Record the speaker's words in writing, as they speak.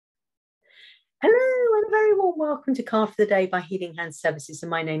Hello and a very warm welcome to Card for the Day by Healing Hand Services,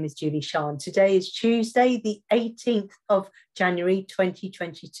 and my name is Julie-Sian. Today is Tuesday, the 18th of January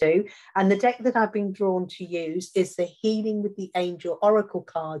 2022, and the deck that I've been drawn to use is the Healing with the Angel Oracle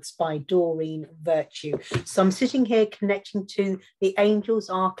cards by Doreen Virtue. So I'm sitting here connecting to the angels,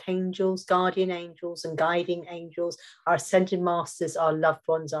 archangels, guardian angels and guiding angels, our ascended masters, our loved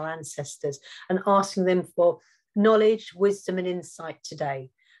ones, our ancestors, and asking them for knowledge, wisdom and insight today.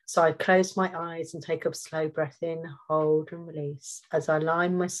 So I close my eyes and take a slow breath in, hold and release as I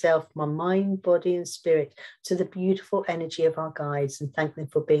align myself, my mind, body and spirit to the beautiful energy of our guides and thank them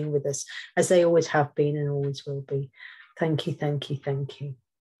for being with us as they always have been and always will be. Thank you, thank you, thank you.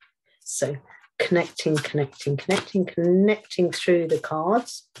 So connecting through the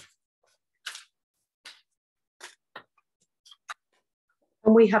cards.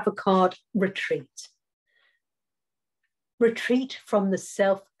 And we have a card, retreat. Retreat from the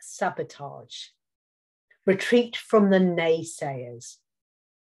self-sabotage. Retreat from the naysayers.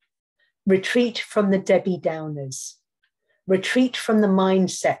 Retreat from the Debbie Downers. Retreat from the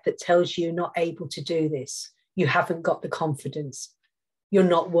mindset that tells you you're not able to do this. You haven't got the confidence. You're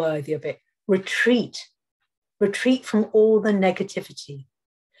not worthy of it. Retreat. Retreat from all the negativity.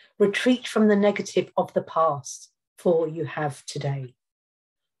 Retreat from the negative of the past for you have today.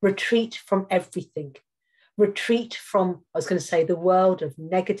 Retreat from everything. Retreat from, I was going to say, the world of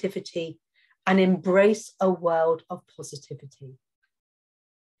negativity and embrace a world of positivity.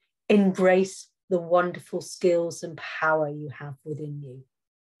 Embrace the wonderful skills and power you have within you.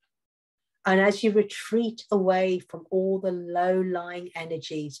 And as you retreat away from all the low-lying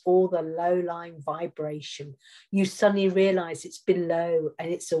energies, all the low-lying vibration, you suddenly realize it's below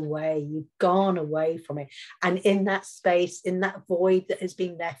and it's away. You've gone away from it. And in that space, in that void that has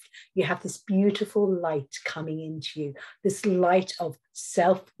been left, you have this beautiful light coming into you, this light of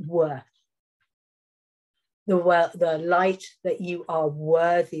self-worth. The light that you are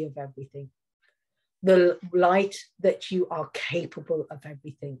worthy of everything. The light that you are capable of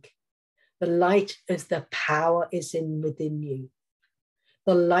everything. The light as the power is within you.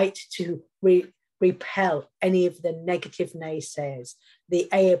 The light to repel any of the negative naysayers. The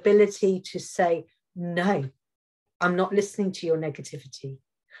ability to say, no, I'm not listening to your negativity.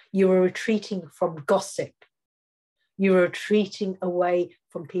 You are retreating from gossip. You are retreating away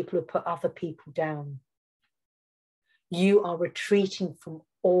from people who put other people down. You are retreating from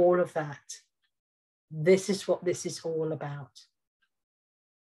all of that. This is what this is all about.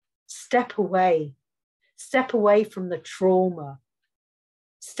 Step away from the trauma,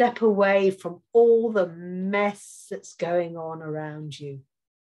 step away from all the mess that's going on around you.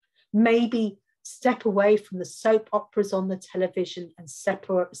 Maybe step away from the soap operas on the television and step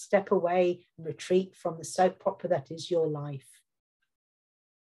away and retreat from the soap opera that is your life.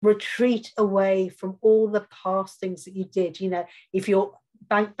 Retreat away from all the past things that you did. You know, if your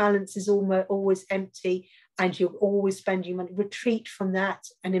bank balance is always empty and you're always spending money, retreat from that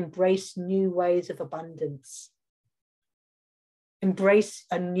and embrace new ways of abundance. Embrace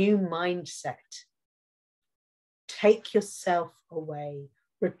a new mindset. Take yourself away,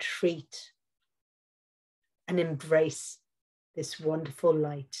 retreat, and embrace this wonderful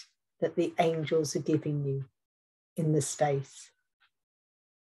light that the angels are giving you in the space.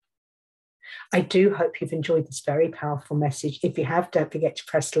 I do hope you've enjoyed this very powerful message. If you have, don't forget to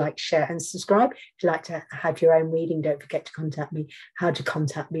press like, share and subscribe. If you'd like to have your own reading, don't forget to contact me. How to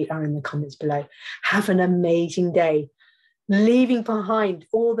contact me are in the comments below. Have an amazing day, leaving behind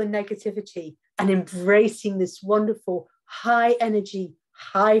all the negativity and embracing this wonderful high energy,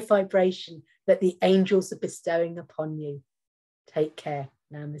 high vibration that the angels are bestowing upon you. Take care.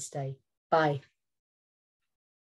 Namaste. Bye.